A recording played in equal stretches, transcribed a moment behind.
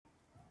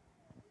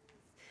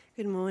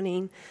Good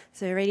morning.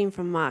 So we're reading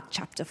from Mark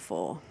chapter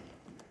 4.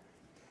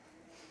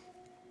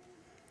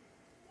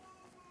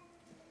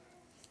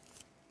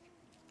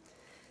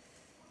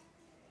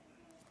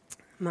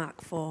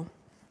 Mark 4.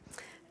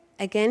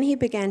 Again he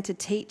began to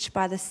teach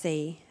by the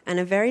sea, and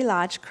a very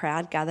large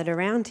crowd gathered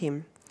around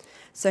him.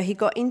 So he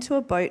got into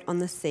a boat on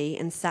the sea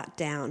and sat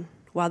down,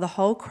 while the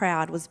whole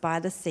crowd was by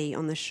the sea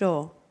on the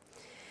shore.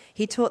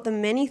 He taught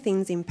them many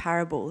things in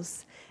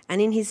parables, and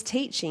in his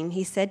teaching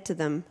he said to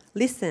them,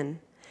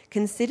 "Listen,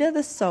 consider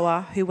the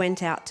sower who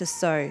went out to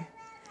sow.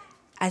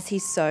 As he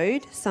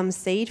sowed, some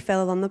seed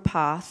fell on the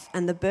path,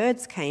 and the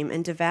birds came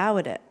and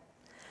devoured it.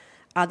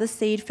 Other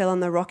seed fell on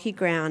the rocky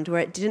ground where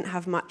it didn't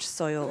have much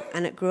soil,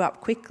 and it grew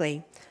up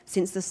quickly,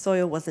 since the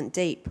soil wasn't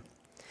deep.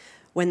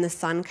 When the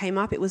sun came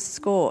up, it was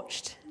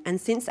scorched, and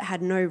since it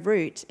had no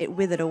root, it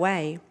withered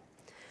away.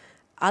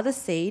 Other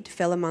seed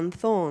fell among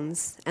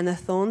thorns, and the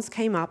thorns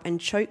came up and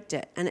choked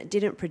it, and it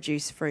didn't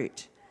produce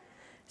fruit.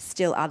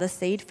 Still other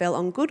seed fell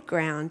on good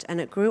ground, and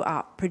it grew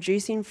up,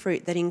 producing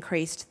fruit that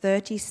increased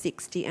 30,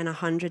 60, and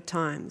 100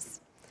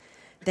 times."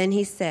 Then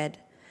he said,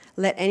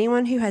 "Let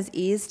anyone who has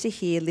ears to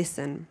hear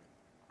listen."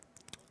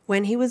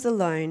 When he was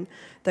alone,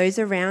 those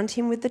around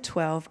him with the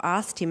 12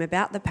 asked him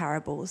about the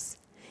parables.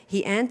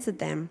 He answered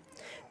them,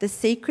 "The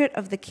secret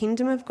of the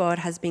kingdom of God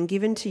has been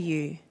given to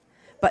you,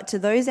 but to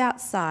those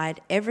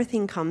outside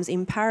everything comes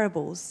in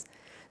parables,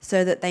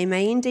 so that they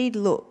may indeed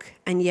look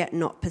and yet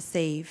not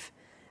perceive.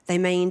 They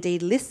may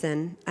indeed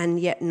listen and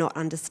yet not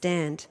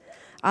understand.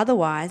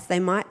 Otherwise they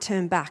might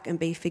turn back and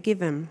be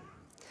forgiven."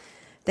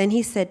 Then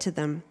he said to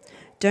them,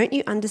 "Don't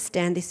you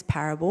understand this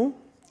parable?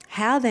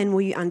 How then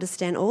will you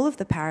understand all of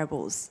the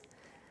parables?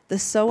 The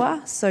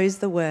sower sows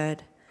the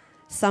word.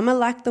 Some are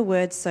like the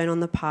word sown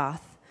on the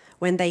path.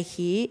 When they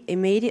hear,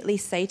 immediately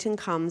Satan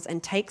comes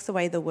and takes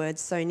away the word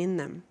sown in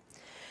them.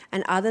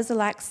 And others are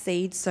like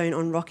seed sown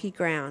on rocky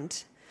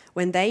ground.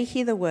 When they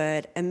hear the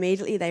word,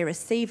 immediately they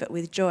receive it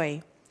with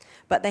joy.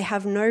 But they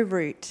have no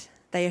root,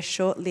 they are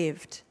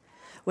short-lived.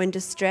 When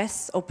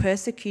distress or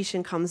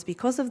persecution comes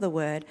because of the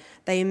word,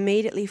 they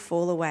immediately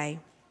fall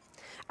away.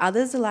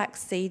 Others are like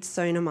seed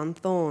sown among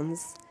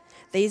thorns.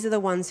 These are the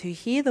ones who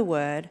hear the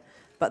word,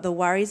 but the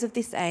worries of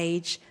this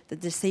age, the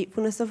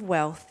deceitfulness of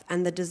wealth,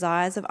 and the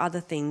desires of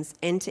other things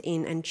enter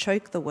in and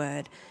choke the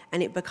word,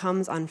 and it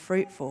becomes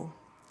unfruitful.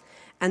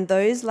 And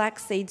those like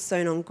seed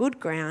sown on good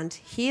ground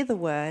hear the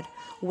word,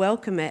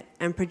 welcome it,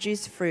 and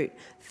produce fruit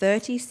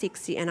 30,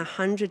 60, and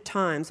 100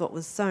 times what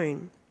was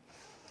sown."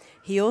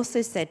 He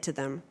also said to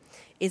them,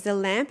 "Is a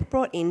lamp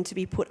brought in to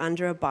be put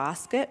under a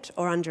basket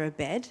or under a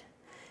bed?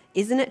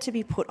 Isn't it to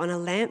be put on a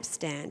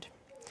lampstand?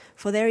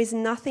 For there is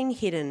nothing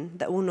hidden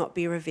that will not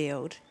be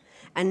revealed,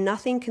 and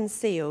nothing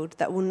concealed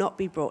that will not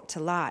be brought to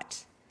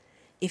light.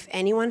 If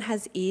anyone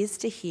has ears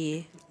to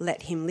hear,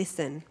 let him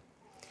listen."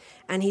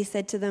 And he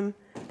said to them,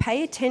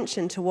 "Pay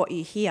attention to what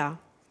you hear.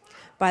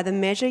 By the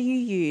measure you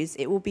use,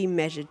 it will be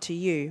measured to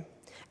you,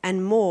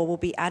 and more will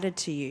be added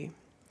to you.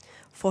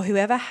 For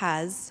whoever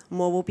has,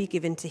 more will be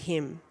given to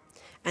him,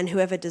 and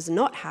whoever does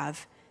not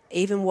have,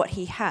 even what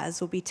he has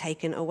will be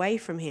taken away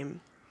from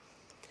him.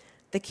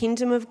 The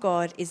kingdom of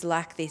God is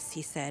like this,"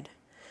 he said.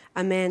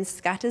 "A man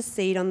scatters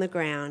seed on the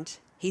ground.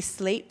 He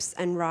sleeps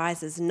and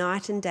rises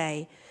night and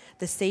day.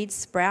 The seed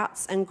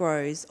sprouts and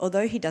grows,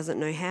 although he doesn't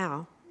know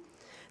how.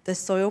 The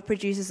soil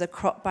produces a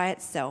crop by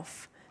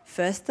itself,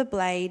 first the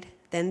blade,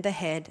 then the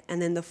head,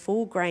 and then the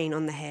full grain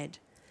on the head.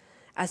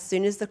 As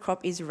soon as the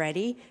crop is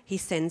ready, he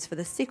sends for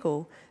the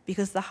sickle,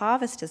 because the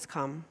harvest has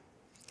come."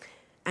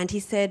 And he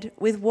said,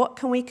 "With what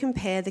can we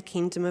compare the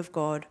kingdom of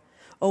God?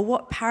 Or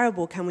what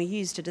parable can we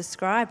use to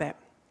describe it?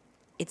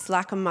 It's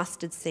like a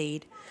mustard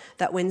seed,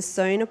 that when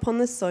sown upon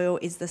the soil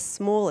is the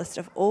smallest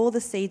of all the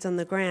seeds on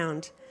the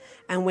ground.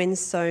 And when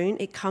sown,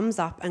 it comes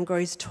up and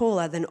grows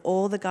taller than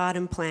all the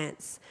garden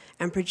plants,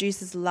 and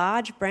produces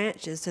large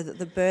branches so that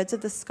the birds of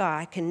the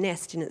sky can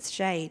nest in its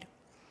shade."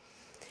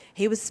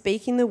 He was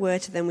speaking the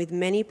word to them with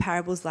many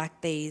parables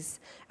like these,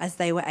 as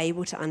they were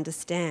able to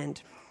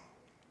understand.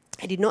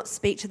 He did not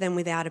speak to them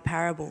without a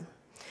parable.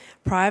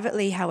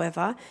 Privately,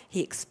 however,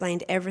 he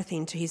explained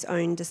everything to his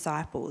own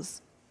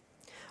disciples.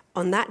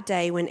 On that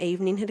day, when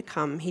evening had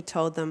come, he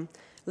told them,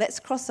 "Let's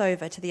cross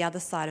over to the other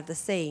side of the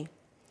sea."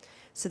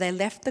 So they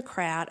left the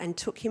crowd and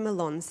took him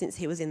along, since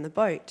he was in the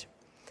boat,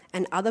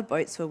 and other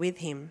boats were with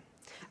him.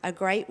 A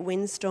great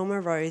windstorm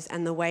arose,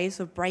 and the waves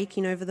were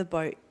breaking over the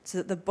boat, so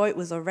that the boat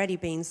was already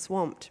being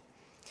swamped.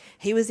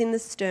 He was in the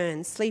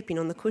stern, sleeping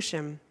on the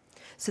cushion.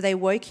 So they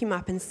woke him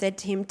up and said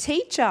to him,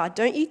 "Teacher,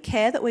 don't you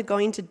care that we're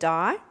going to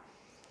die?"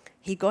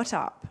 He got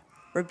up,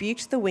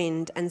 rebuked the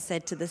wind, and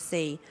said to the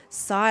sea,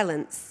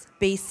 "Silence,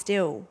 be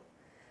still."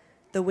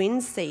 The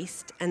wind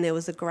ceased, and there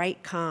was a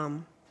great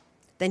calm.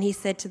 Then he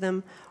said to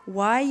them,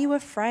 "Why are you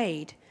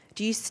afraid?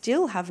 Do you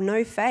still have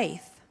no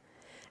faith?"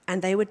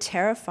 And they were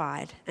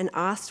terrified and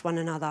asked one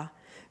another,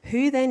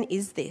 "Who then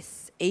is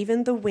this?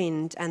 Even the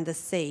wind and the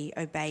sea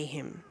obey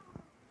him."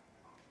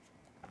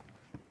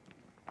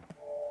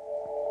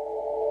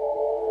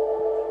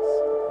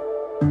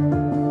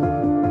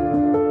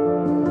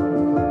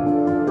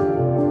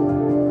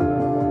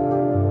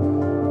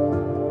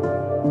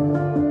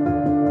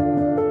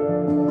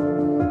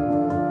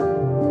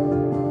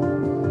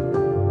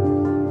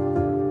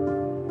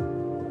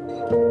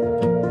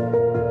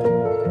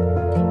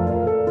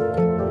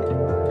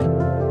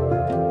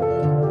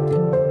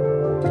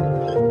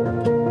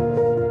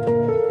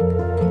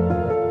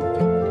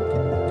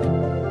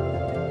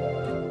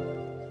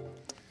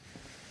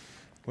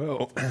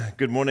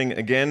 Good morning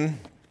again.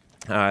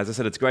 As I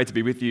said, it's great to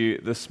be with you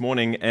this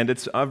morning, and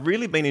I've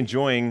really been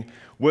enjoying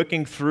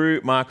working through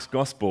Mark's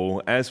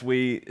Gospel as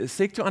we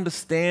seek to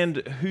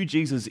understand who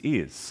Jesus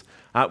is.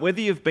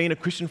 Whether you've been a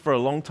Christian for a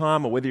long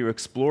time, or whether you're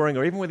exploring,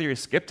 or even whether you're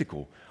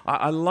skeptical,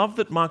 I love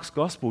that Mark's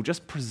Gospel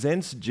just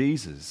presents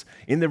Jesus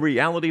in the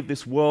reality of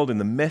this world, in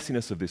the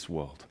messiness of this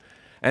world.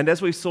 And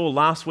as we saw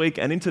last week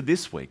and into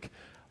this week,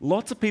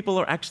 lots of people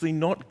are actually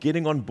not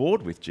getting on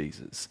board with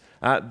Jesus.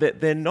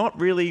 They're not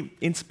really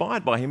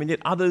inspired by him, and yet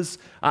others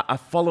are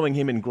following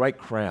him in great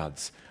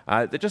crowds.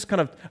 They're just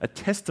kind of a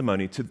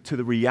testimony to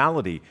the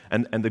reality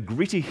and the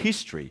gritty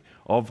history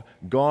of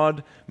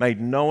God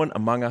made known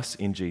among us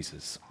in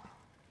Jesus.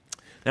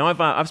 Now,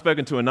 I've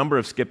spoken to a number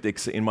of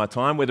skeptics in my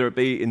time, whether it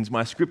be in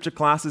my scripture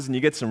classes, and you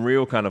get some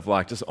real kind of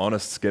like just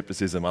honest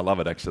skepticism. I love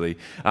it, actually.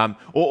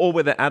 Or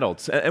whether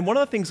adults. And one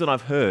of the things that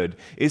I've heard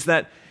is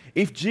that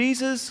if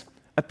Jesus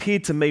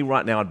appeared to me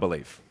right now, I'd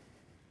believe.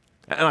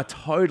 And I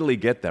totally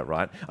get that,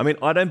 right? I mean,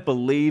 I don't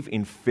believe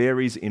in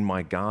fairies in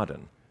my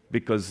garden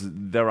because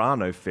there are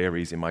no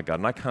fairies in my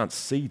garden. I can't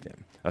see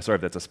them. Sorry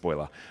if that's a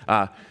spoiler.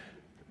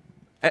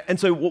 And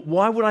so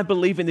why would I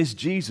believe in this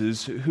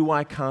Jesus who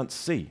I can't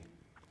see?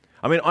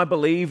 I mean, I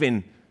believe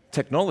in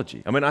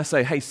technology. I mean, I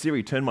say, hey,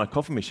 Siri, turn my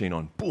coffee machine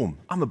on. Boom,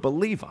 I'm a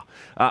believer.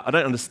 I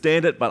don't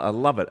understand it, but I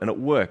love it, and it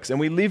works. And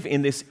we live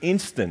in this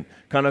instant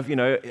kind of,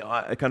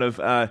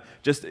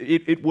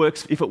 it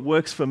works, if it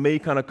works for me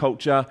kind of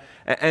culture.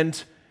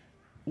 And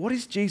what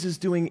is Jesus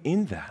doing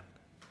in that?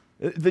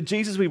 The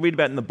Jesus we read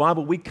about in the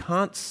Bible, we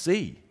can't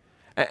see.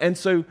 And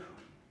so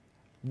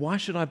why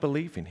should I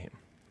believe in him?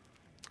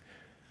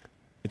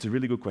 It's a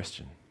really good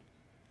question.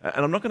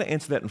 And I'm not going to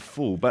answer that in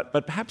full, but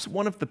perhaps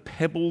one of the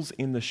pebbles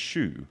in the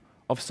shoe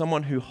of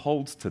someone who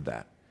holds to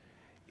that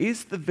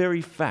is the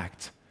very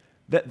fact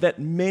that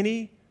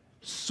many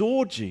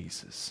saw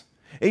Jesus.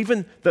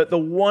 Even the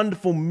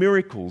wonderful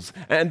miracles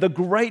and the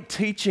great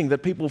teaching that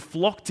people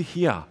flocked to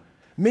hear.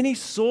 Many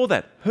saw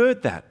that,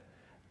 heard that,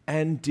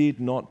 and did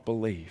not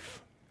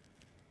believe.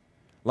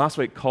 Last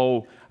week,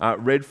 Cole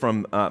read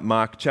from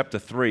Mark chapter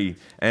 3,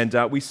 and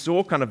we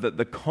saw kind of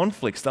the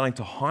conflict starting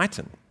to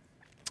heighten.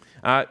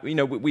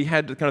 We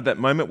had kind of that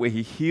moment where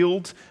he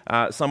healed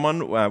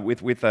someone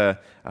with a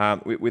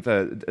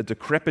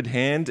decrepit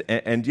hand,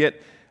 and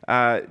yet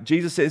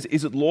Jesus says,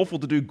 is it lawful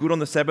to do good on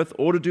the Sabbath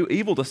or to do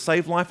evil, to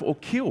save life or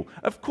kill?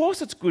 Of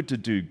course it's good to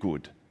do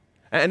good.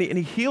 And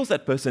he heals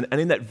that person,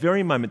 and in that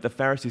very moment, the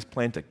Pharisees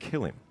plan to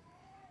kill him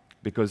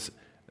because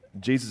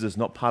Jesus is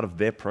not part of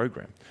their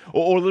program.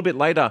 Or a little bit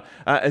later,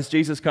 as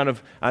Jesus kind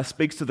of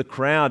speaks to the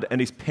crowd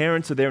and his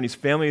parents are there and his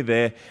family are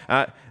there,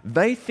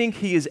 they think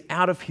he is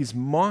out of his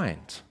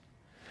mind.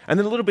 And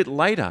then a little bit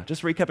later,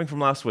 just recapping from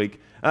last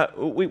week,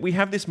 we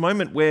have this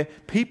moment where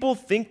people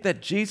think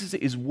that Jesus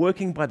is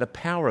working by the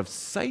power of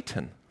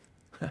Satan.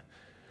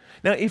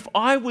 Now, if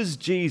I was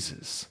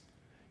Jesus,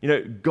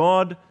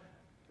 God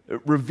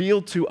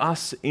revealed to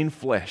us in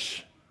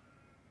flesh,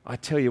 I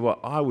tell you what,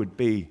 I would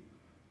be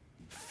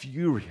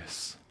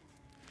furious.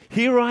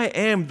 Here I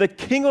am, the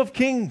King of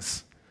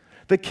Kings,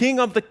 the King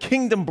of the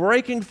kingdom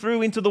breaking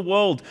through into the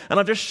world. And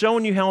I've just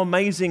shown you how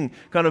amazing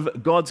kind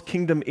of God's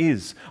kingdom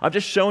is. I've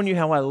just shown you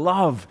how I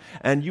love,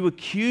 and you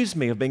accuse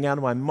me of being out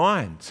of my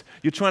mind.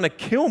 You're trying to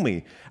kill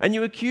me, and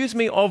you accuse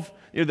me of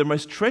the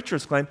most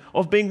treacherous claim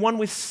of being one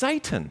with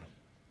Satan.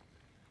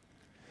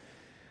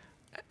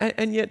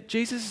 And yet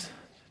Jesus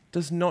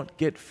does not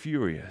get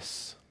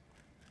furious.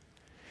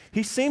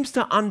 He seems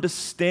to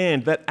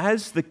understand that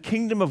as the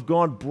kingdom of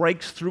God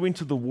breaks through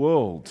into the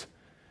world,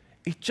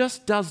 it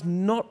just does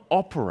not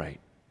operate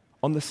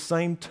on the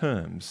same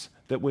terms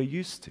that we're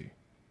used to.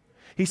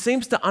 He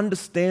seems to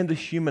understand the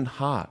human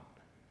heart.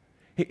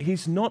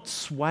 He's not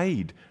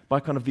swayed by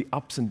kind of the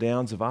ups and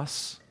downs of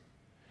us.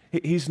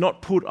 He's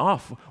not put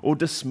off or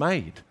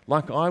dismayed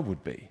like I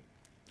would be.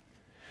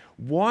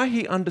 Why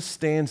he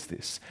understands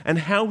this and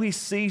how he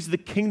sees the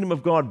kingdom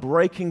of God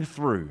breaking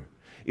through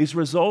is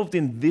resolved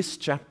in this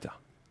chapter.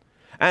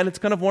 And it's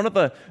kind of one of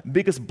the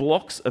biggest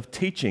blocks of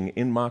teaching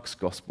in Mark's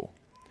Gospel.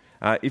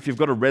 If you've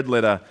got a red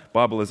letter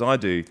Bible as I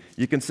do,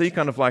 you can see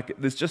kind of like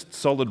there's just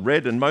solid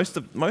red, and most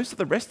of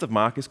the rest of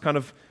Mark is kind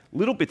of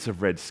little bits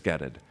of red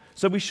scattered.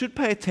 So we should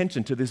pay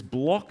attention to this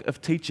block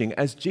of teaching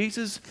as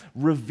Jesus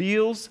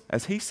reveals,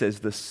 as he says,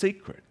 the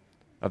secret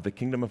of the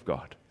kingdom of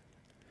God.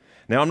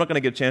 Now, I'm not going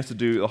to get a chance to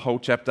do the whole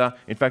chapter.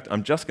 In fact,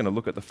 I'm just going to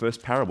look at the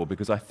first parable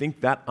because I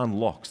think that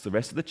unlocks the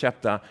rest of the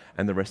chapter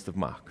and the rest of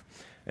Mark.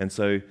 And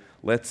so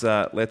let's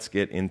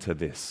get into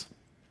this.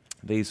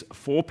 These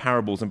four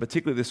parables, and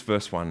particularly this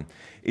first one,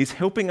 is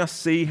helping us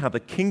see how the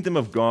kingdom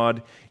of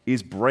God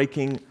is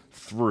breaking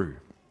through.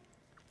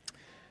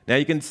 Now,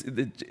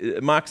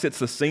 Mark sets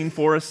the scene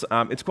for us.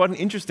 It's quite an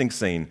interesting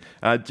scene.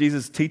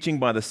 Jesus teaching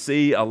by the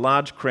sea, a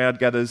large crowd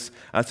gathers.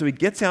 So he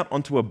gets out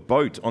onto a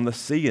boat on the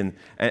sea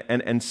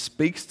and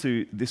speaks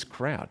to this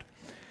crowd.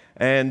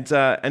 And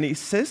he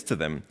says to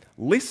them,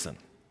 listen,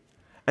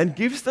 and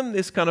gives them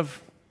this kind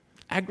of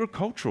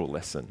agricultural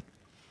lesson.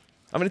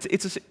 I mean,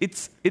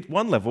 it's at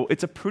one level,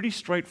 it's a pretty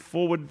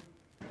straightforward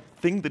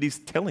thing that he's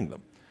telling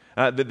them.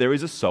 That there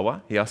is a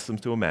sower, he asks them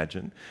to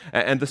imagine,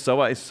 and the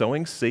sower is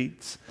sowing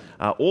seeds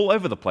all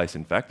over the place,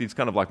 in fact. It's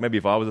kind of like maybe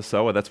if I was a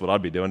sower, that's what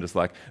I'd be doing, just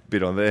like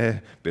bit on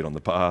there, bit on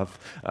the path,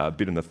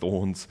 bit in the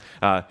thorns.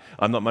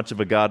 I'm not much of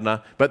a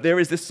gardener, but there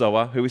is this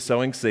sower who is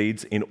sowing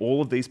seeds in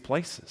all of these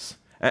places.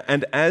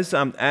 And as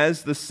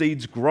the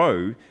seeds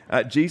grow,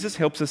 Jesus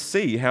helps us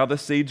see how the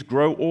seeds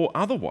grow or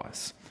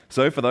otherwise.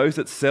 So for those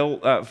that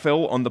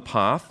fell on the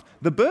path,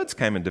 the birds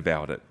came and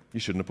devoured it. You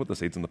shouldn't have put the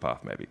seeds on the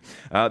path, maybe.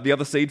 The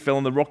other seed fell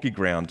on the rocky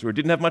ground, where it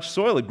didn't have much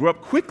soil. It grew up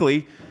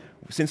quickly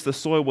since the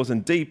soil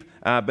wasn't deep,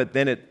 but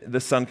then the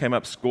sun came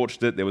up,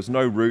 scorched it, there was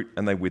no root,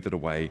 and they withered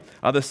away.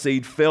 Other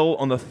seed fell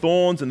on the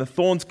thorns, and the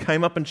thorns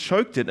came up and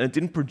choked it, and it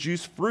didn't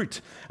produce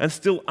fruit. And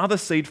still other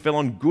seed fell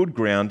on good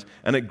ground,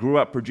 and it grew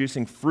up,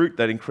 producing fruit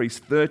that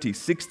increased 30,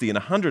 60, and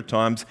 100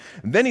 times.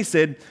 And then he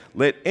said,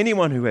 "Let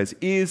anyone who has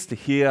ears to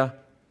hear,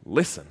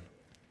 listen."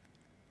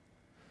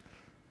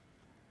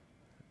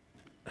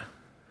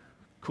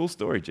 Cool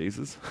story,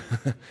 Jesus.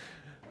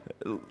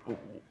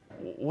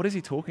 What is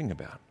he talking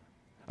about?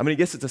 I mean, I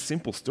guess it's a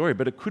simple story,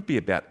 but it could be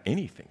about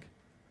anything.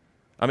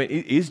 I mean,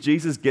 is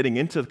Jesus getting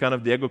into kind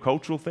of the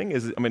agricultural thing?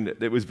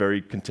 It was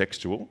very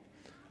contextual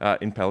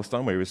in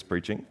Palestine where he was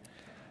preaching.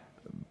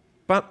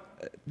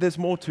 But there's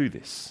more to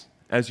this,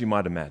 as you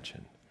might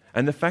imagine.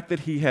 And the fact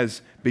that he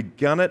has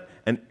begun it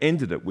and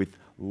ended it with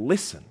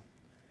listen.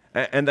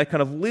 And that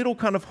kind of little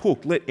kind of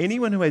hook, let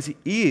anyone who has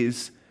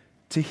ears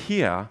to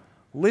hear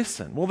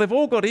listen. Well, they've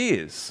all got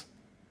ears.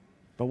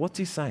 But what's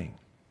he saying?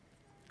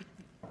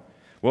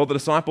 Well, the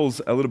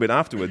disciples, a little bit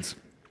afterwards,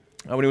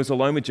 when he was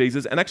alone with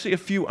Jesus, and actually a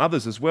few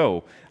others as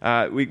well,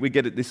 we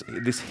get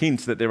this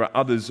hint that there are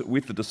others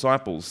with the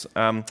disciples.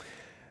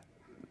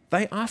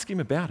 They ask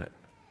him about it.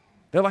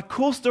 They're like,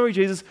 "Cool story,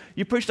 Jesus.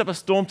 You preached up a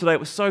storm today. It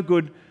was so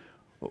good.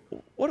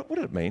 What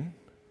did it mean?"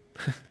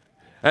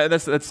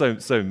 That's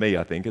so me,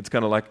 I think. It's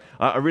kind of like,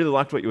 I really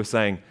liked what you were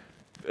saying.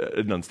 I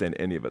didn't understand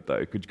any of it,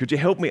 though. Could you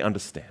help me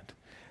understand?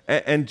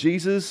 And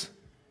Jesus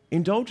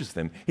indulges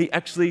them. He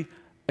actually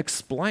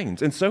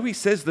explains. And so he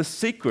says the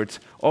secret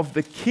of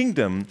the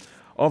kingdom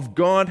of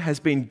God has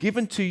been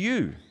given to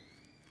you.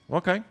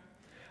 Okay.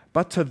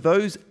 But to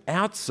those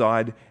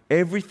outside,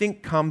 everything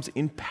comes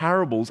in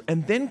parables.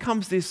 And then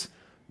comes this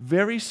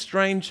very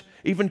strange,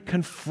 even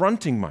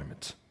confronting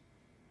moment.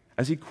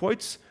 As he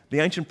quotes the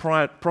ancient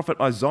prophet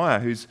Isaiah,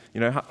 who's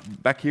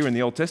back here in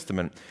the Old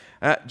Testament.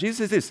 Jesus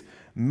says this,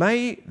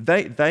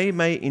 they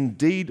may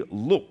indeed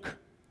look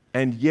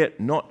and yet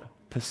not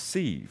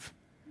perceive.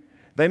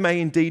 They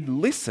may indeed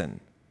listen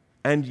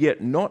and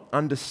yet not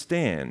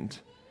understand.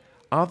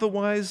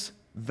 Otherwise,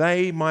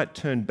 they might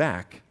turn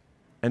back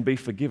and be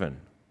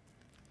forgiven.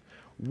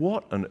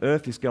 What on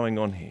earth is going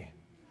on here?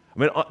 I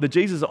mean, the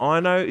Jesus I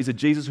know is a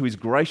Jesus who is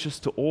gracious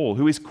to all,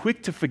 who is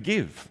quick to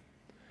forgive.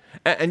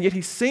 And yet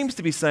he seems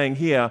to be saying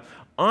here,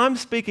 I'm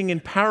speaking in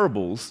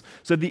parables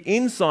so the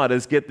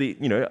insiders get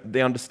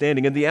the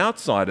understanding, and the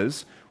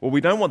outsiders, well, we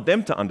don't want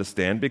them to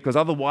understand because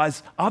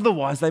otherwise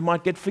they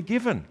might get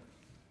forgiven.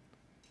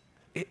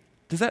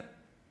 Does that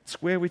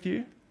square with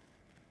you?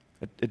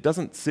 It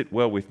doesn't sit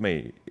well with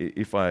me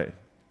if I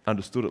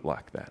understood it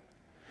like that.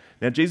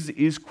 Now, Jesus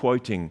is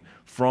quoting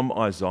from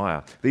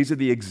Isaiah. These are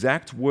the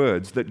exact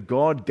words that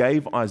God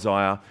gave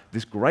Isaiah,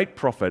 this great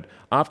prophet,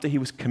 after he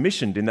was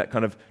commissioned in that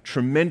kind of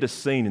tremendous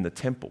scene in the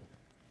temple.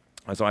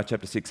 Isaiah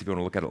chapter 6, if you want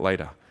to look at it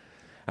later.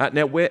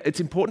 Now, it's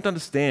important to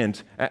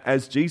understand,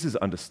 as Jesus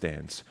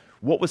understands,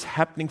 what was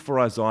happening for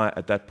Isaiah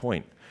at that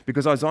point.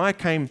 Because Isaiah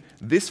came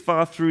this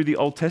far through the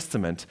Old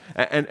Testament,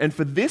 and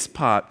for this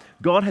part,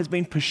 God has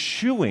been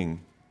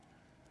pursuing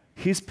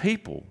his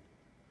people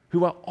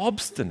who are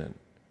obstinate,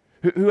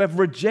 who have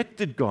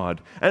rejected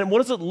God. And what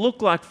does it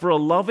look like for a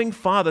loving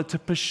father to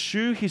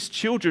pursue his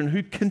children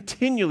who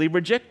continually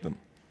reject them,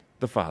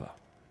 the Father?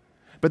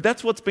 But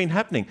that's what's been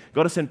happening.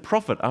 God has sent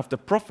prophet after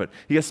prophet.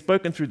 He has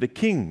spoken through the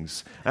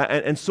kings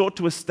and sought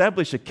to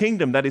establish a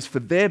kingdom that is for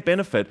their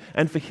benefit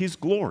and for his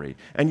glory.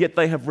 And yet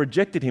they have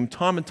rejected him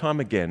time and time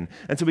again.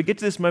 And so we get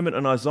to this moment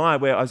in Isaiah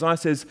where Isaiah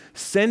says,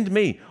 "Send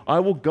me, I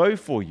will go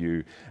for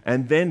you."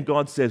 And then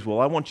God says, "Well,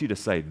 I want you to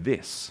say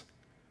this."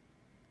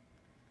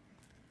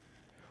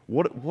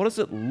 What does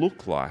it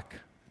look like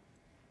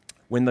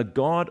when the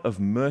God of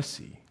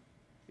mercy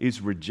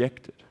is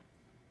rejected?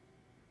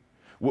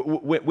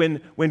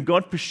 When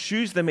God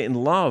pursues them in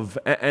love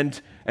and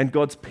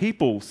God's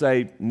people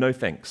say, "No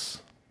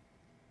thanks,"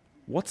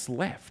 what's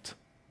left?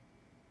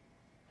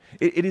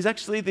 It is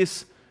actually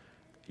this,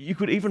 you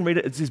could even read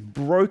it, it's this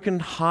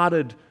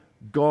broken-hearted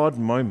God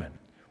moment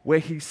where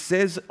he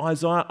says,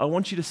 "Isaiah, I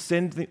want you to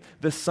send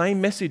the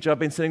same message I've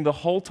been sending the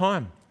whole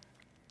time.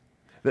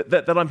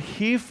 That I'm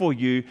here for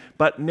you,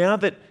 but now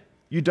that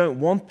you don't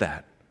want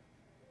that,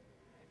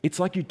 it's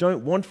like you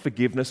don't want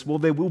forgiveness, well,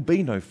 there will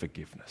be no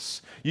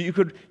forgiveness." You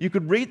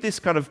could read this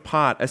kind of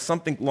part as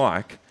something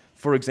like,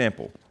 for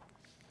example,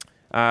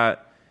 so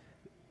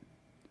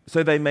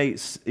they may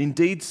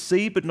indeed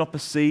see but not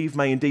perceive,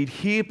 may indeed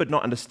hear but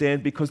not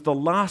understand, because the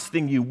last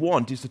thing you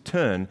want is to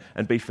turn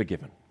and be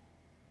forgiven.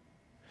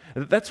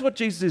 That's what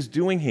Jesus is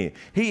doing here.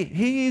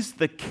 He is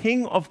the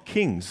King of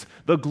kings,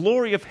 the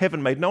glory of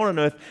heaven made known on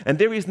earth, and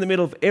there he is in the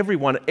middle of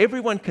everyone.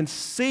 Everyone can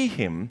see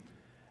him,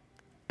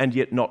 and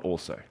yet not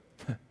also.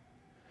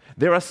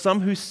 There are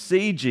some who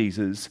see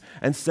Jesus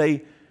and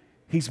say,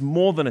 he's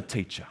more than a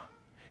teacher.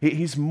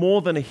 He's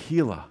more than a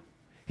healer.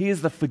 He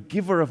is the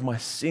forgiver of my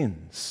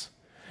sins.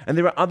 And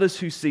there are others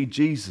who see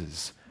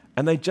Jesus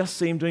and they just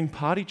see him doing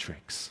party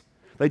tricks.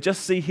 They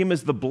just see him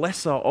as the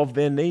blesser of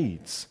their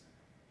needs.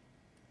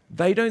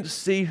 They don't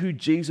see who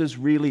Jesus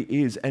really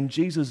is, and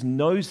Jesus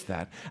knows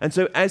that. And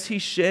so as he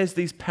shares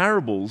these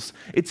parables,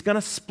 it's going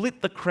to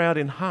split the crowd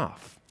in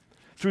half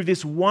through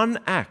this one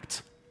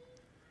act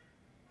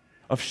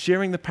of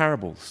sharing the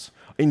parables.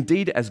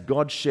 Indeed, as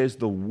God shares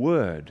the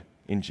word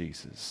in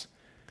Jesus,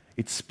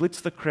 it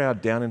splits the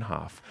crowd down in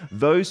half.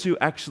 Those who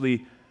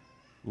actually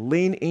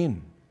lean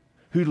in,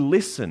 who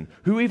listen,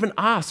 who even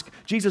ask,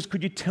 Jesus,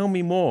 could you tell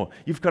me more?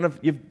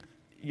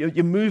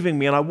 You're moving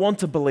me and I want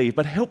to believe,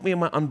 but help me in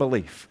my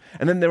unbelief.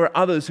 And then there are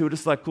others who are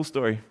just like, cool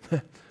story.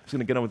 I'm just going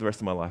to get on with the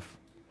rest of my life.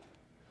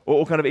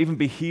 Or kind of even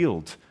be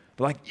healed.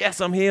 They're like, yes,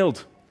 I'm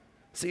healed.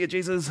 See you,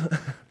 Jesus. Do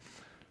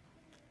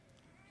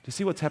you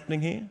see what's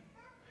happening here?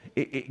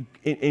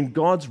 In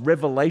God's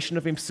revelation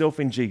of himself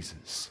in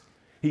Jesus,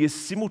 he is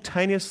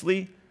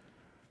simultaneously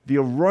the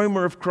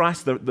aroma of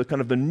Christ, the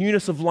kind of the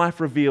newness of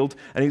life revealed,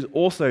 and he's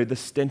also the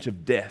stench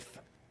of death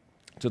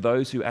to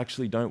those who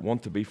actually don't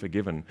want to be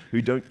forgiven,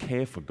 who don't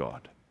care for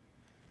God.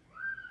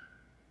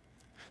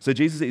 So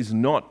Jesus is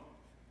not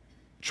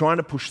trying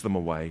to push them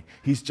away.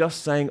 He's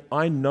just saying,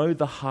 I know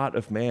the heart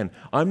of man.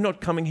 I'm not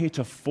coming here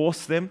to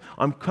force them.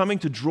 I'm coming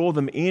to draw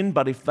them in,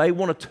 but if they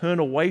want to turn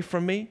away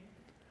from me,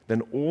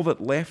 then all that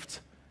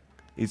left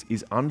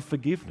is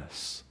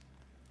unforgiveness,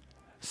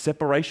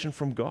 separation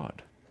from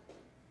God.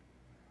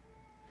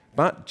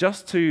 But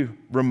just to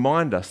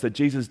remind us that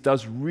Jesus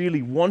does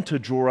really want to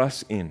draw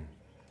us in,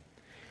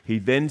 he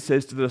then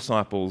says to the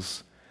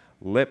disciples,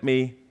 let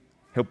me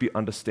help you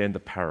understand the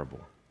parable.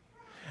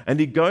 And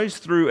he goes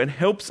through and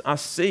helps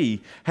us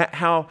see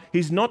how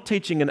he's not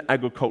teaching an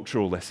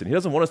agricultural lesson. He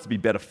doesn't want us to be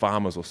better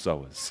farmers or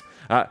sowers.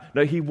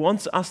 No, he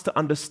wants us to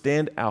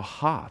understand our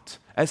heart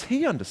as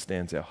he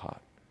understands our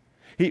heart.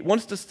 He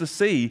wants us to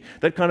see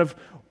that kind of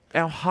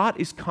our heart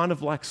is kind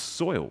of like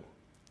soil.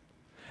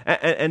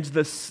 And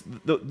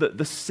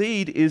the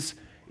seed is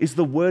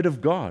the word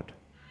of God.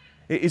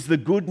 It is the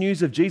good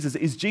news of Jesus.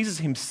 It is Jesus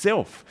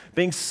himself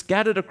being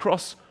scattered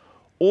across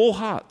all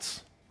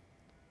hearts.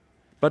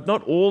 But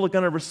not all are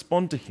going to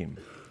respond to him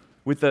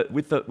with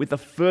the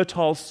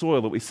fertile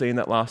soil that we see in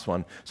that last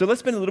one. So let's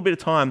spend a little bit of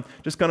time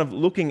just kind of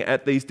looking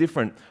at these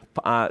different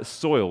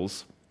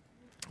soils.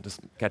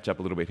 Just catch up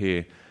a little bit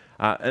here.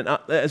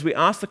 As we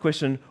ask the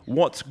question,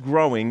 what's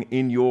growing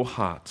in your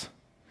heart?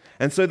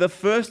 And so the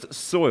first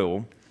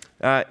soil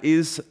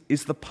is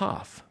the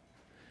path.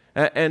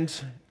 And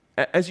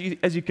as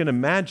you can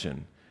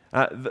imagine,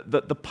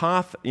 the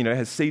path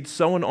has seed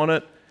sown on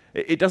it.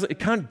 It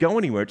can't go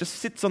anywhere. It just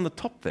sits on the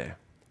top there.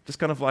 Just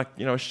kind of like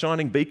a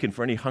shining beacon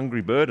for any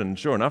hungry bird, and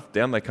sure enough,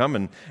 down they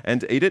come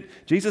and eat it.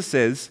 Jesus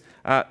says,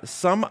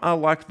 some are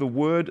like the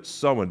word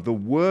sown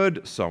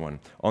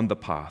on the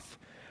path.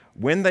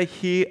 When they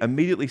hear,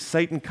 immediately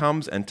Satan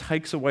comes and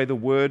takes away the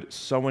word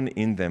sown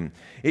in them.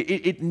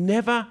 It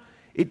never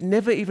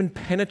even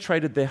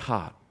penetrated their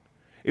heart.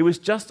 It was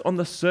just on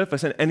the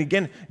surface. And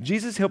again,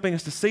 Jesus is helping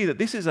us to see that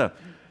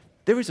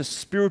there is a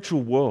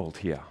spiritual world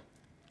here.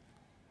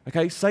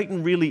 Okay,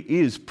 Satan really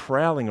is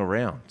prowling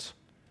around.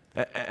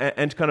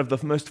 And kind of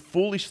the most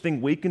foolish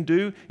thing we can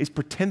do is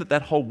pretend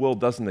that whole world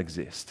doesn't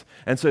exist.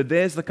 And so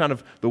there's the kind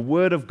of the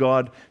word of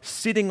God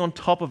sitting on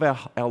top of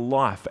our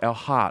life, our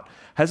heart,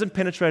 hasn't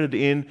penetrated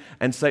in,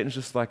 and Satan's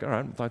just like, all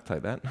right, I'll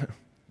take that.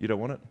 You don't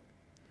want it?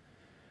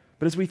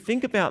 But as we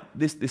think about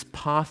this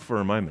path for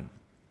a moment,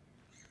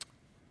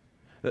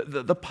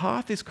 the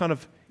path is kind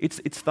of, it's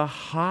the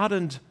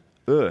hardened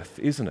earth,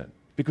 isn't it?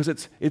 Because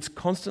it's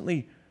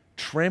constantly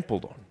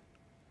trampled on.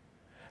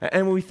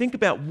 And when we think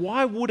about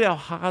why would our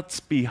hearts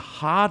be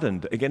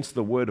hardened against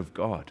the word of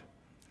God,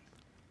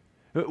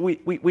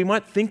 we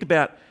might think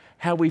about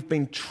how we've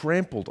been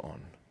trampled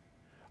on.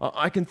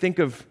 I can think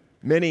of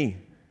many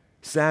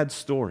sad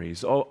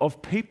stories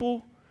of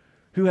people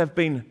who have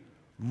been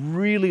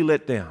really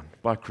let down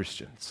by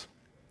Christians.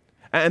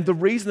 And the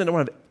reason they don't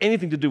want to have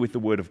anything to do with the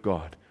word of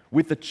God,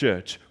 with the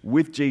church,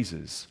 with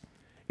Jesus,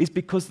 is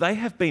because they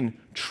have been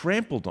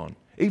trampled on,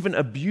 even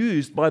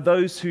abused by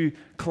those who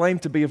claim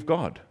to be of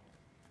God.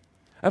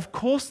 Of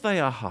course they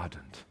are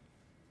hardened.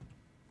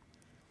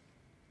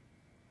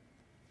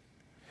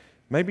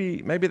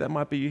 Maybe that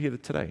might be you here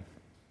today.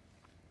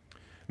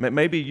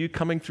 Maybe you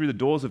coming through the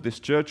doors of this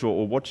church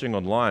or watching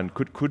online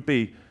could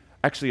be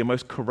actually a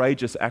most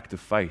courageous act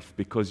of faith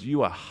because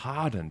you are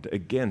hardened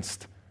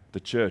against the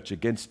church,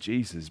 against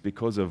Jesus,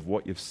 because of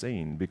what you've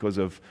seen, because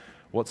of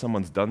what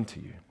someone's done to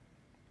you.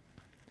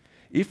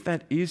 If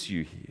that is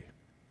you here,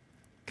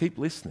 keep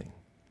listening.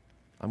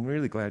 I'm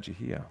really glad you're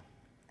here.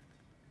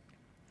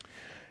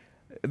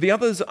 The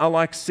others are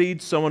like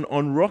seed sown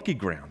on rocky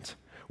ground,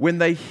 when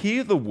they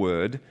hear the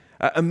word,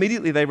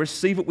 immediately they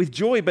receive it with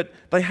joy, but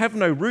they have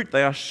no root.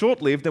 They are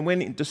short-lived, and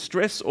when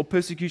distress or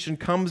persecution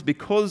comes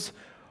because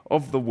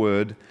of the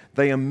word,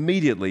 they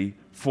immediately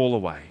fall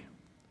away.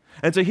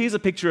 And so here's a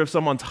picture of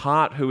someone's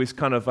heart who is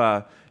kind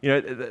of,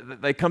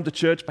 they come to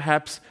church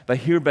perhaps, they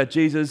hear about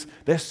Jesus,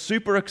 they're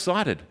super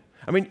excited.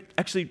 I mean,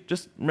 actually,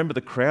 just remember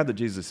the crowd that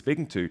Jesus is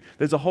speaking to.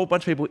 There's a whole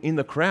bunch of people in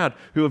the crowd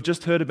who have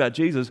just heard about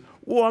Jesus.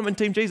 Oh, I'm in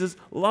Team Jesus,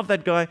 love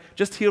that guy,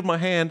 just healed my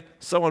hand,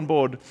 so on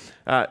board.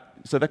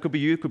 So that could be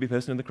you, it could be a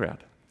person in the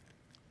crowd.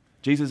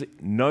 Jesus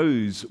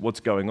knows what's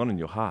going on in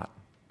your heart.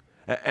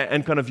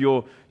 And kind of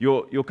your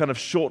kind of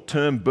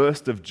short-term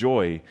burst of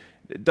joy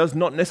does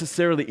not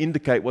necessarily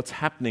indicate what's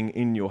happening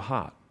in your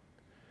heart.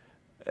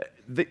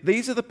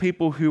 These are the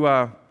people who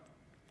are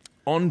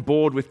on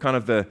board with kind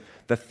of the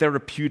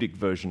therapeutic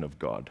version of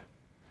God.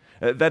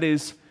 That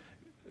is,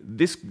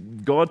 this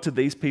God to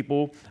these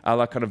people are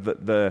like kind of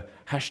the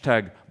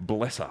hashtag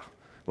blesser.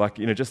 Like,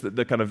 just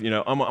the kind of,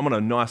 I'm on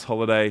a nice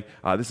holiday.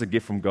 This is a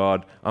gift from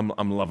God.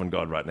 I'm loving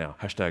God right now.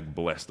 Hashtag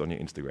blessed on your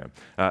Instagram.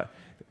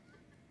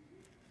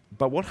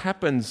 But what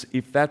happens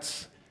if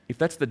that's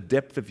the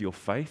depth of your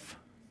faith?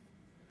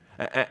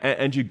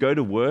 And you go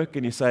to work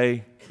and you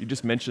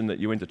just mention that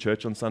you went to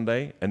church on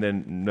Sunday and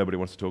then nobody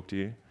wants to talk to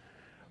you.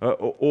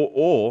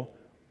 Or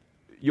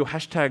your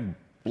hashtag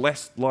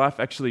blessed life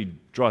actually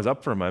dries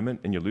up for a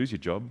moment and you lose your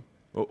job.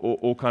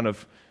 Or kind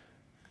of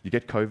you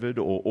get COVID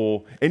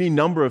or any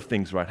number of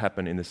things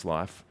happen in this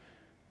life.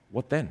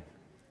 What then?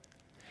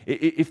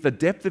 If the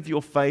depth of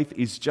your faith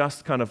is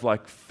just kind of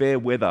like fair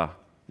weather,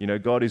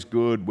 God is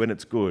good when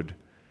it's good,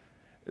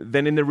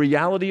 then in the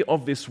reality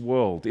of this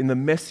world, in the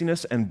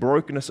messiness and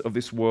brokenness of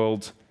this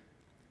world,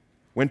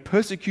 when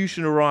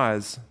persecution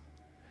arises,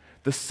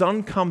 the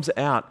sun comes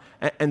out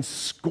and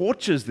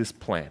scorches this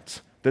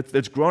plant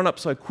that's grown up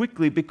so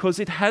quickly because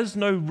it has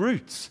no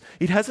roots.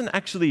 It hasn't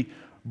actually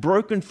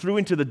broken through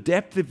into the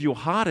depth of your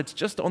heart. It's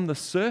just on the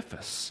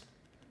surface.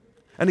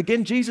 And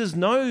again, Jesus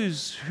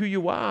knows who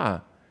you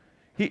are.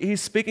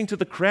 He's speaking to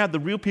the crowd, the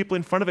real people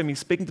in front of him. He's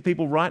speaking to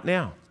people right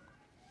now.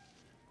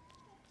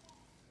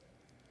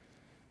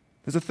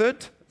 There's a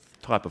third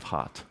type of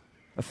heart,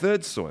 a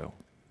third soil.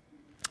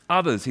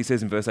 Others, he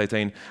says in verse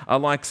 18, are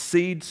like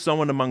seed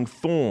sown among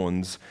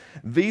thorns.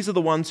 These are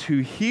the ones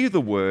who hear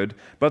the word,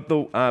 but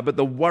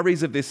the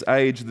worries of this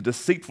age, the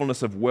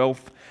deceitfulness of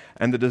wealth,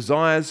 and the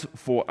desires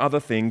for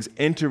other things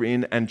enter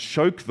in and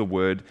choke the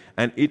word,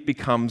 and it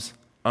becomes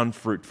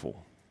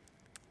unfruitful.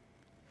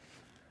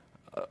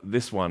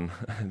 This one's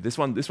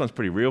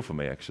pretty real for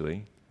me,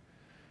 actually.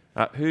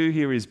 Who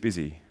here is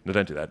busy? No,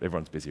 don't do that.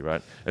 Everyone's busy,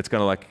 right? It's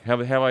kind of like,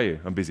 how are you?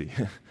 I'm busy.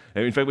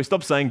 In fact, we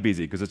stop saying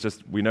busy because it's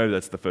just, we know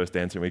that's the first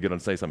answer and we get on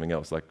to say something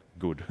else, like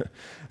good.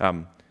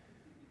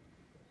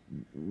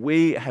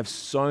 We have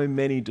so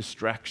many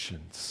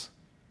distractions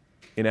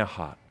in our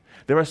heart.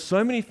 There are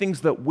so many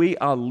things that we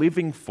are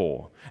living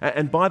for.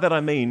 And by that I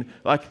mean,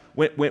 like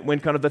when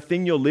kind of the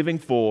thing you're living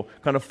for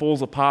kind of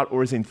falls apart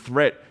or is in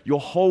threat, your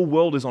whole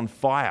world is on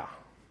fire.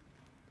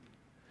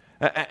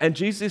 And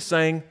Jesus is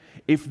saying,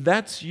 if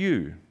that's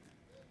you,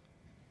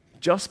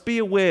 just be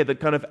aware that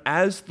kind of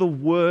as the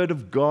word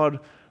of God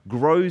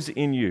grows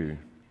in you,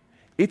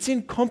 it's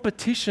in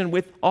competition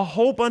with a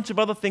whole bunch of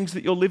other things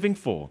that you're living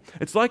for.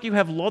 It's like you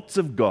have lots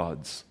of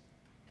gods,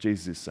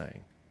 Jesus is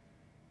saying.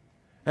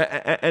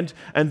 And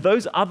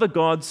those other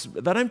gods,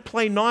 they don't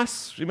play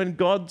nice. I mean,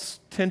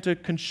 gods tend to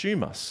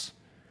consume us.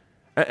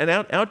 And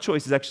our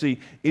choice is actually,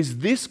 is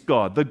this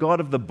God, the God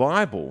of the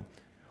Bible,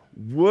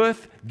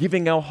 worth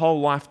giving our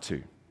whole life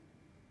to?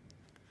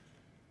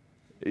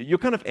 You're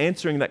kind of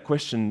answering that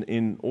question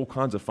in all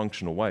kinds of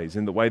functional ways,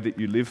 in the way that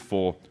you live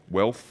for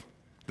wealth,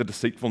 the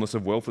deceitfulness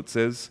of wealth, it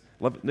says.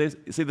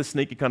 See the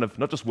sneaky kind of,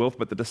 not just wealth,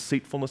 but the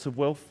deceitfulness of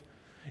wealth?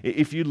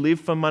 If you live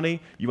for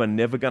money, you are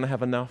never going to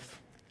have enough.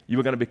 You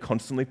are going to be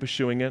constantly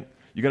pursuing it.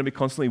 You're going to be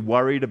constantly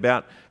worried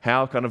about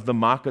how kind of the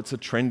markets are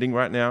trending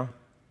right now.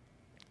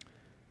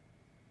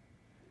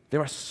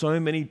 There are so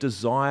many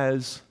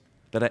desires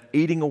that are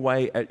eating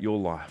away at your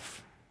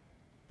life.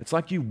 It's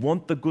like you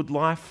want the good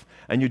life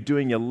and you're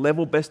doing your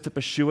level best to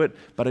pursue it,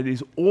 but it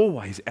is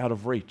always out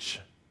of reach.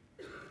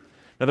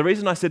 Now, the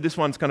reason I said this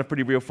one's kind of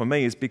pretty real for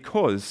me is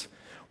because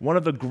one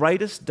of the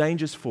greatest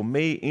dangers for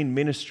me in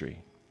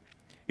ministry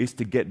is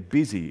to get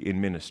busy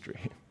in ministry.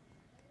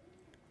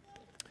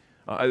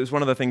 It was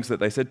one of the things that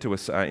they said to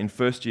us in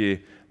first year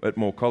at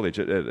Moore College,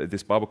 at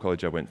this Bible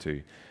college I went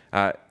to.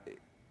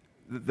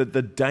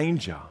 The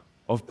danger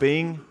of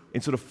being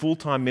in sort of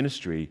full-time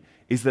ministry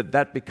is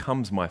that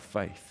becomes my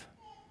faith.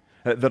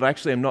 That I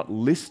actually am not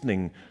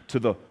listening to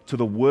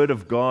the word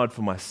of God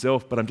for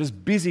myself, but I'm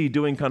just busy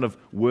doing kind of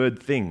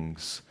word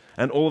things.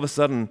 And all of a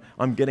sudden,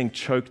 I'm getting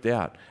choked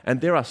out. And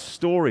there are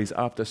stories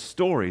after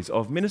stories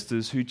of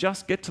ministers who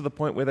just get to the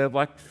point where they've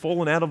like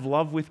fallen out of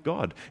love with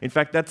God. In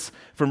fact, that's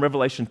from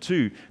Revelation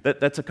 2.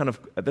 That's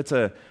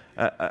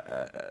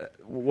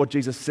what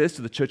Jesus says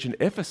to the church in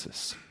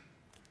Ephesus.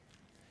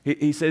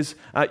 He says,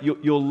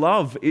 your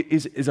love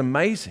is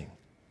amazing,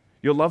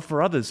 your love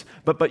for others,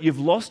 but you've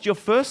lost your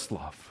first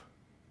love.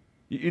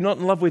 You're not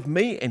in love with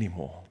me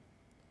anymore.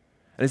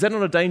 And is that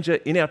not a danger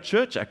in our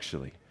church,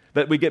 actually?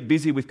 That we get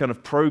busy with kind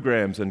of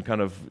programs and kind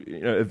of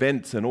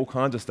events and all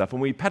kinds of stuff,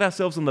 and we pat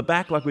ourselves on the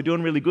back like we're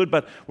doing really good,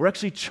 but we're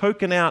actually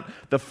choking out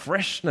the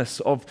freshness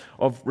of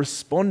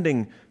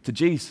responding to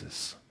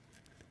Jesus.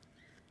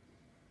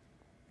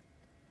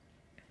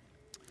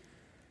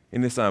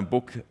 In this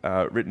book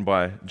written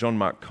by John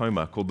Mark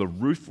Comer called The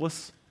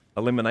Ruthless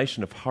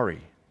Elimination of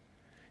Hurry,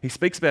 he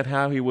speaks about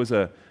how he was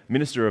a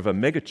minister of a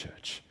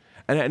megachurch,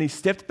 and he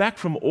stepped back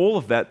from all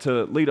of that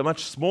to lead a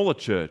much smaller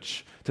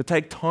church, to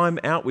take time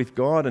out with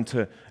God and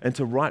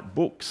to write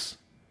books.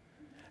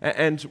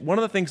 And one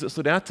of the things that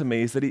stood out to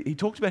me is that he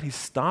talked about his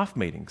staff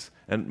meetings,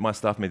 and my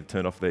staff need to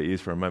turn off their ears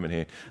for a moment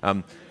here.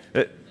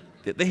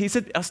 He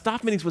said our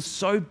staff meetings were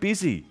so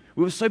busy.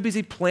 We were so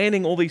busy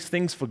planning all these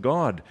things for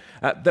God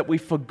that we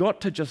forgot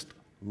to just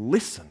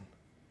listen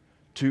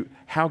to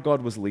how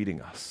God was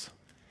leading us.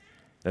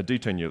 Now, do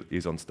turn your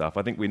ears on, staff.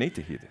 I think we need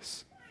to hear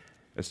this.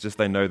 It's just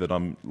they know that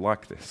I'm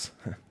like this.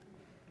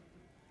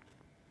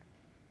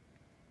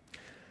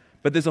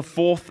 But there's a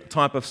fourth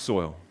type of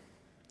soil.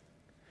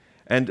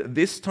 And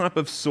this type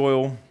of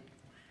soil,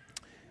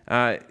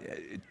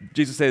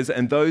 Jesus says,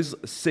 and those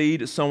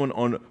seed sown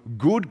on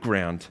good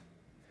ground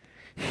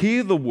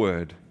hear the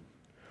word,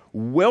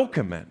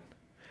 welcome it,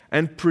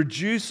 and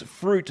produce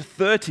fruit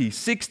 30,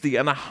 60,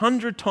 and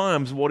 100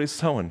 times what is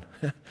sown.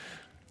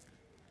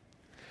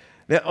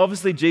 Now,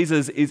 obviously,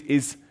 Jesus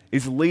is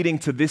leading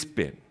to this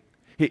bit.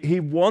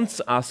 He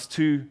wants us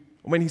to,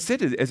 when he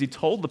said it, as he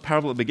told the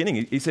parable at the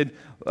beginning, he said,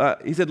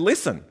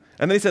 listen.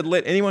 And then he said,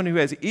 let anyone who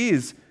has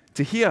ears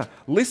to hear,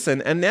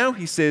 listen. And now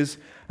he says,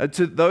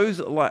 to those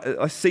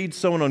like seed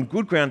sown on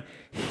good ground,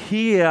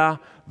 hear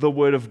the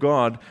word of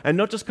God. And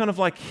not just kind of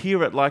like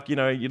hear it like, you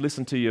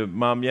listen to your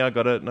mum, yeah, I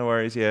got it, no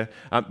worries, yeah.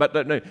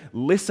 But no,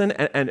 listen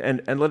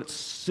and let it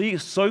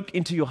soak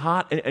into your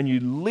heart and you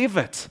live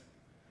it.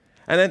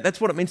 And that's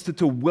what it means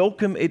to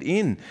welcome it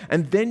in.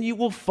 And then you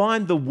will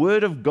find the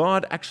word of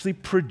God actually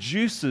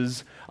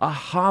produces a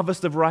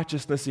harvest of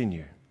righteousness in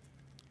you.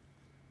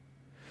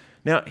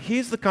 Now,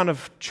 here's the kind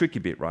of tricky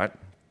bit, right?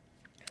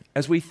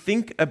 As we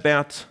think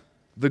about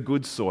the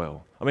good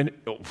soil, I mean,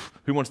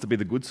 who wants to be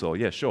the good soil?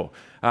 Yeah, sure.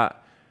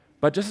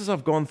 But just as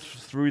I've gone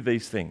through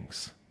these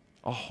things,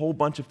 a whole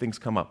bunch of things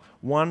come up.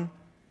 One,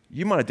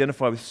 you might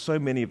identify with so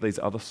many of these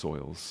other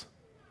soils.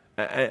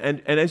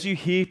 And as you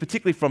hear,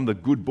 particularly from the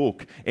good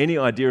book, any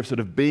idea of sort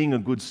of being a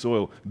good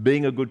soil,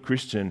 being a good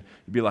Christian,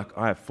 you'd be like,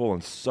 I have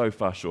fallen so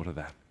far short of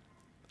that.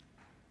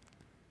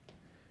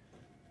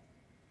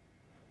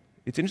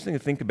 It's interesting to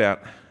think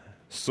about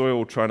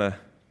soil trying to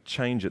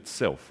change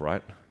itself,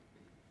 right?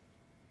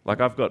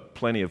 Like I've got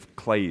plenty of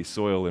clayey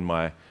soil in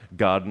my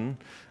garden.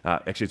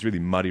 Actually, it's really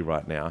muddy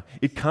right now.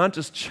 It can't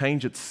just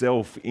change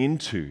itself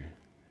into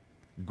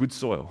good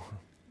soil.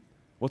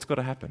 What's got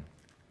to happen?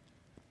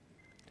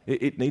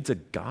 It needs a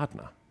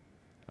gardener.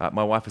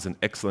 My wife is an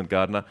excellent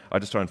gardener. I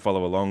just try and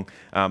follow along.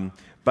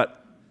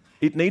 But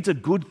it needs a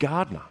good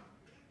gardener.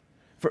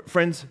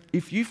 Friends,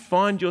 if you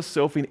find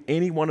yourself in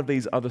any one of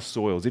these other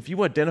soils, if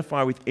you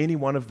identify with any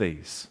one of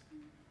these,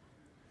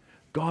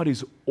 God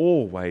is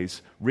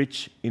always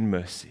rich in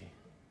mercy.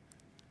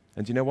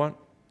 And do you know what?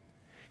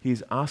 He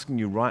is asking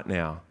you right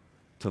now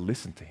to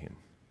listen to him.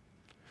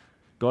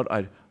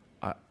 God,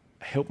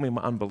 help me in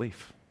my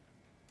unbelief.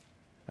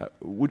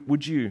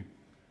 Would you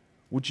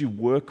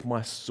work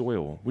my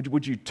soil?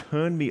 Would you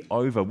turn me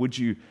over? Would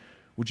you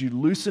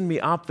loosen me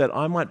up that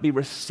I might be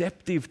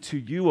receptive to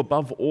you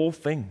above all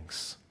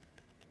things?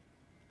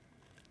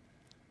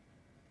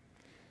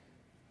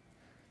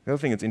 The other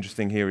thing that's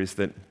interesting here is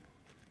that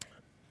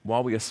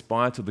while we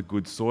aspire to the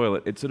good soil,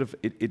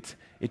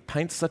 it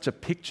paints such a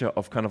picture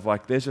of kind of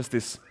like there's just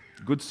this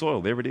good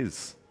soil, there it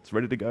is, it's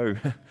ready to go.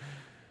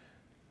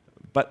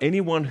 But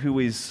anyone who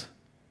is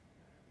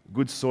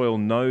good soil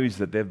knows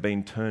that they've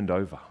been turned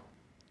over,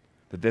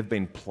 that they've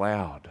been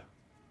plowed,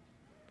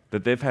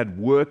 that they've had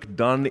work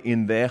done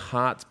in their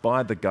hearts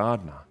by the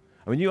gardener.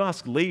 I mean, you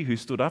ask Lee, who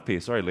stood up here.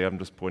 Sorry, Lee, I'm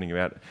just pointing you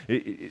out.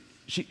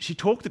 She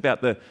talked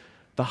about the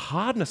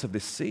hardness of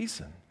this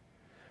season,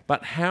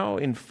 but how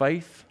in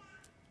faith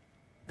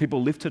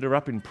people lifted her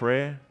up in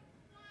prayer,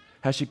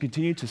 how she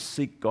continued to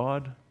seek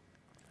God,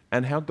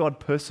 and how God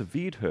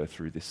persevered her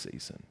through this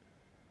season.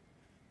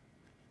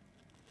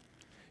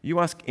 You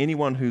ask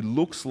anyone who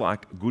looks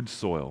like good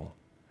soil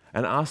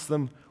and ask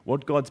them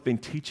what God's been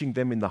teaching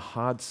them in the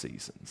hard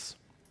seasons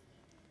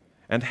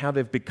and how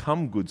they've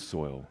become good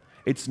soil.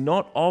 It's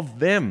not of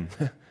them.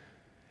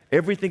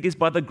 Everything is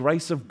by the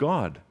grace of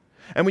God.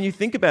 And when you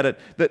think about it,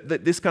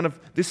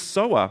 this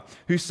sower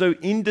who so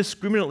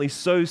indiscriminately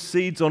sows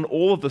seeds on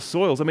all of the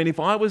soils. I mean, if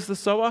I was the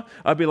sower,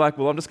 I'd be like,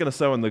 well, I'm just going to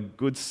sow in the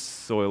good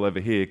soil over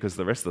here because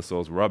the rest of the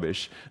soil's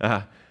rubbish.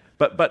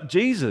 But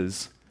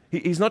Jesus,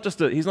 he's not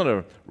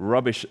a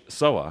rubbish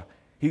sower.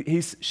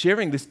 He's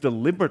sharing this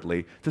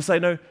deliberately to say,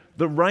 no,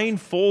 the rain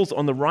falls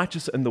on the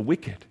righteous and the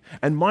wicked,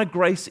 and my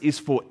grace is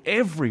for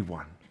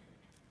everyone.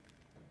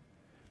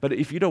 But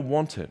if you don't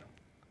want it,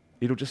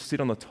 it'll just sit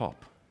on the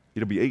top.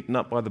 It'll be eaten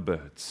up by the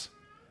birds.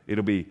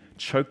 It'll be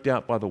choked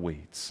out by the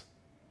weeds.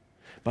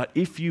 But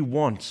if you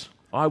want,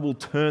 I will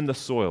turn the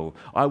soil.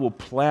 I will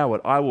plow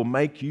it. I will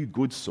make you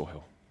good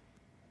soil.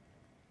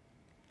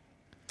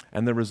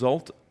 And the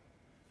result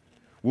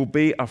will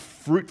be a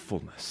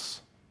fruitfulness.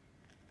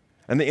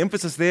 And the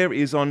emphasis there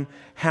is on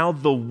how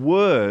the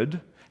word,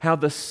 how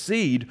the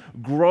seed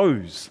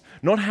grows.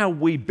 Not how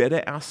we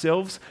better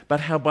ourselves, but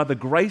how by the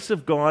grace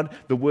of God,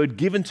 the word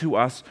given to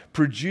us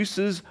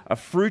produces a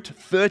fruit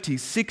 30,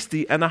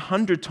 60, and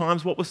 100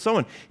 times what was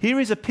sown. Here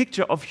is a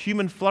picture of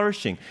human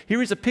flourishing.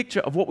 Here is a picture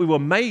of what we were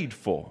made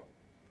for.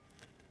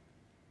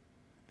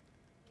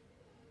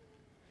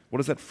 What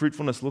does that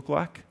fruitfulness look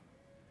like?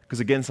 Because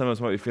again, some of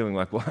us might be feeling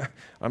like, well,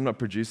 I'm not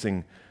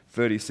producing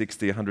 30,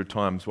 60, 100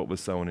 times what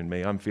was sown in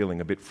me. I'm feeling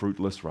a bit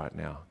fruitless right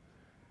now.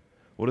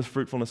 What does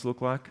fruitfulness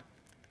look like?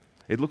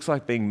 It looks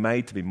like being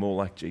made to be more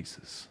like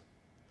Jesus.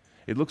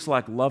 It looks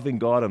like loving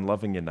God and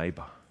loving your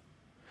neighbor.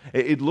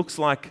 It looks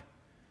like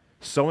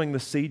sowing the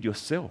seed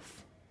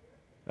yourself,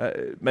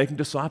 making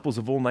disciples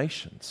of all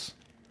nations.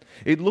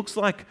 It looks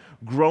like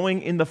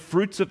growing in the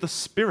fruits of the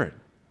Spirit,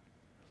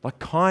 like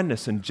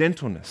kindness and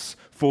gentleness,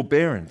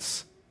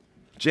 forbearance,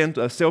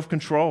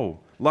 self-control,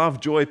 love,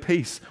 joy,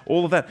 peace,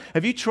 all of that.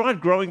 Have you tried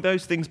growing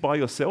those things by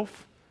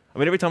yourself? I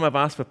mean, every time I've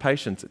asked for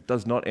patience, it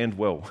does not end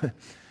well.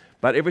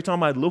 But every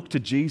time I look to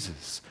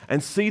Jesus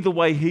and see the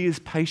way He is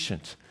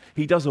patient,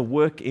 He does a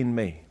work in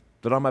me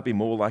that I might be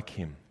more like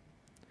Him.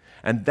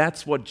 And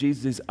that's what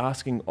Jesus is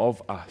asking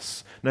of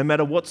us. No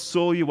matter what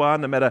soil you are,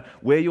 no matter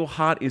where your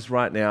heart is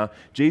right now,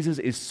 Jesus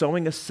is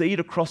sowing a seed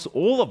across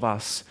all of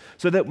us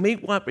so that we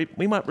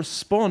might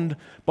respond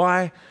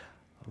by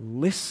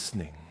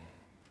listening.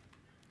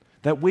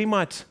 That we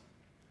might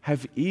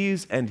have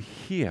ears and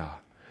hear.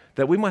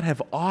 That we might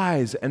have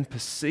eyes and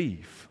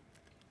perceive.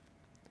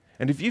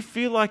 And if you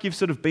feel like you've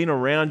sort of been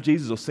around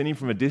Jesus or seen Him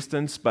from a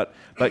distance, but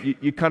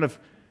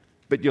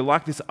you're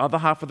like this other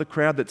half of the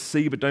crowd that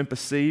see but don't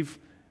perceive,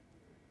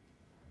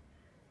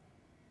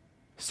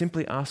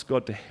 simply ask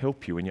God to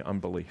help you in your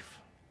unbelief.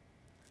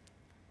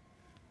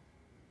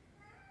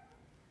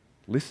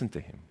 Listen to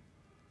Him.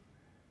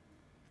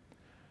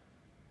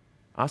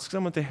 Ask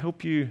someone to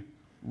help you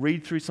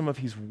read through some of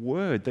His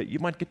Word, that you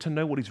might get to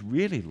know what He's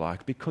really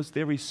like, because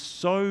there is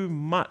so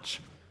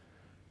much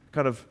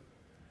kind of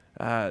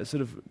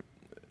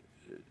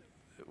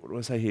what do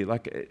I say here?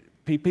 Like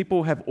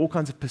people have all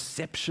kinds of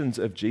perceptions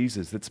of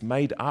Jesus that's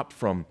made up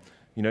from,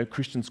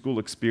 Christian school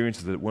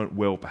experiences that weren't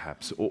well,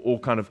 perhaps, or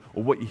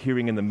what you're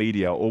hearing in the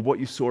media, or what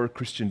you saw a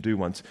Christian do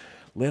once.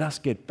 Let us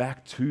get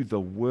back to the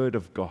Word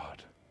of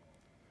God,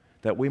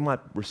 that we might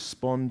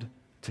respond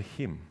to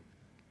Him.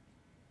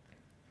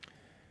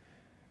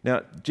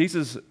 Now,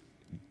 Jesus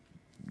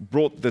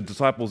brought the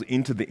disciples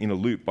into the inner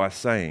loop by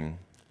saying,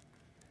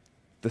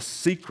 the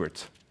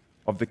secret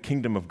of the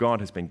kingdom of God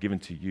has been given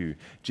to you.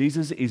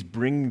 Jesus is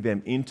bringing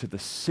them into the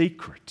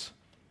secret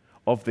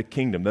of the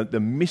kingdom, the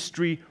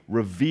mystery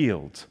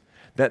revealed,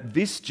 that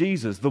this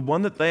Jesus, the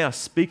one that they are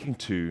speaking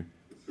to,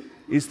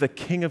 is the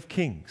King of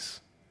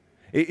Kings.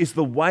 It is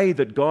the way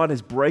that God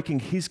is breaking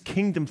His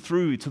kingdom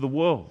through to the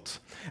world.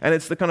 And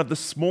it's the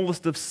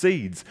smallest of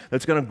seeds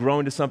that's going to grow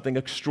into something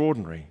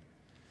extraordinary.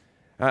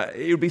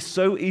 It would be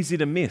so easy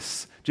to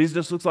miss. Jesus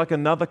just looks like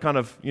another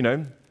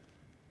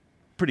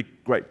pretty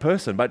great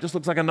person, but it just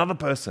looks like another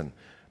person.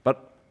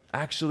 But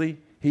actually,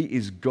 He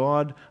is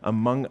God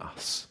among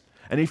us.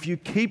 And if you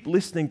keep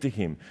listening to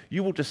Him,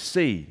 you will just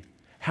see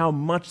how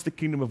much the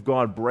kingdom of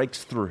God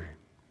breaks through.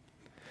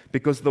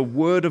 Because the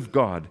Word of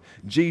God,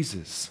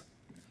 Jesus,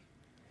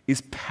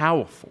 is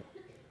powerful.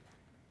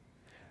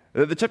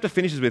 The chapter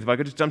finishes with, if I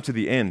could just jump to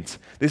the end,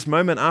 this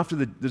moment after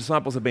the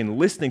disciples have been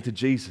listening to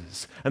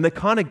Jesus, and they're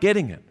kind of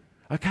getting it.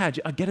 Okay,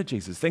 I get it,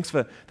 Jesus. Thanks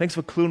for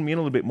cluing me in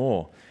a little bit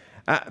more.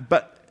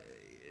 But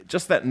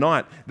just that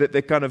night, that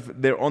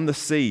they're on the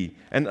sea,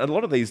 and a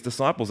lot of these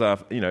disciples are,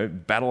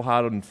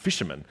 battle-hardened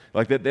fishermen.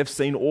 Like they've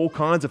seen all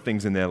kinds of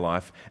things in their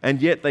life,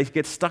 and yet they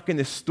get stuck in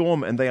this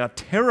storm, and they are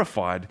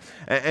terrified.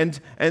 And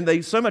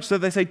they so much so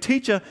they say,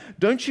 "Teacher,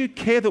 don't you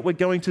care that we're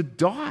going to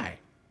die?"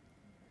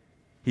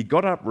 He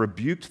got up,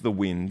 rebuked the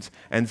wind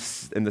and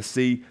the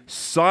sea.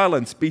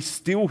 "Silence, be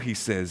still," He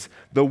says.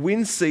 The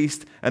wind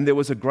ceased, and there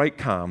was a great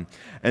calm.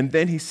 And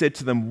then He said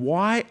to them,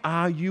 "Why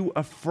are you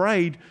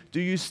afraid? Do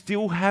you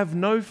still have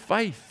no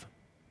faith?"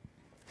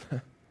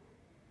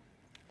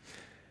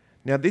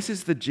 Now, this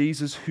is the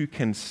Jesus who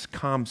can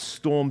calm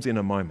storms in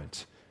a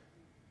moment.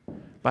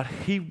 But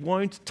He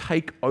won't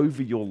take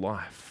over your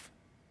life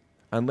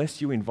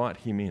unless you invite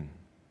Him in.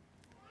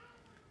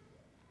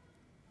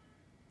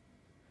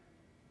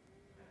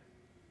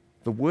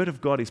 The Word of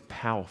God is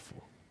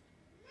powerful,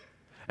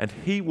 and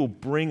He will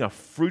bring a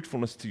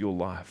fruitfulness to your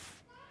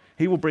life.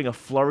 He will bring a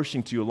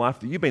flourishing to your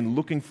life that you've been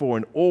looking for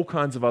in all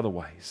kinds of other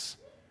ways.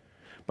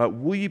 But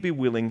will you be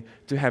willing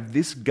to have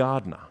this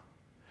gardener,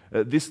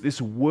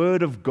 this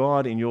Word of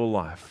God in your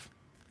life,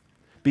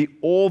 be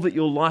all that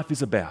your life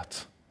is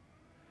about,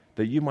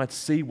 that you might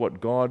see what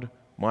God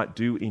might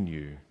do in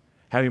you,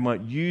 how He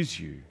might use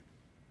you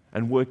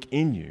and work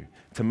in you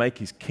to make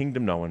His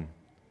kingdom known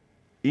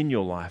in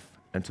your life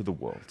and to the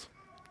world.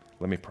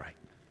 Let me pray.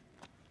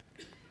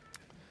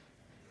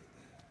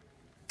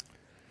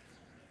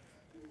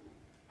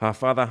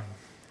 Father,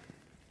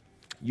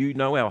 you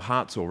know our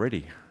hearts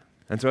already.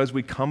 And so as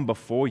we come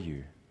before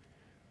you,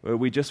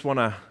 we just want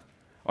to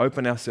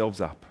open ourselves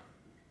up.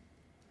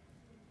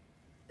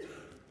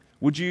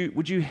 Would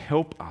you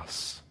help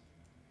us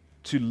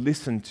to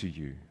listen to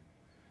you,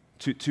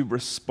 to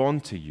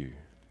respond to you?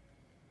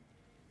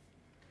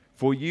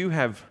 For you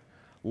have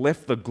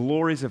left the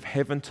glories of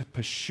heaven to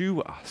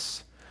pursue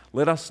us.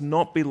 Let us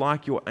not be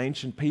like your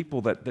ancient people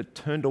that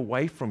turned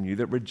away from you,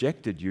 that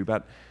rejected you,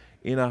 but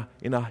in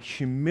a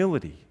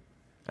humility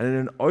and in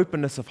an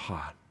openness of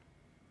heart.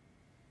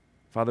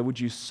 Father, would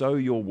you sow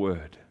your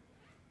word?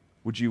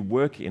 Would you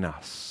work in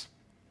us?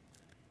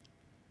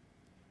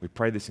 We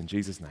pray this in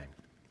Jesus' name.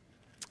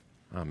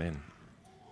 Amen.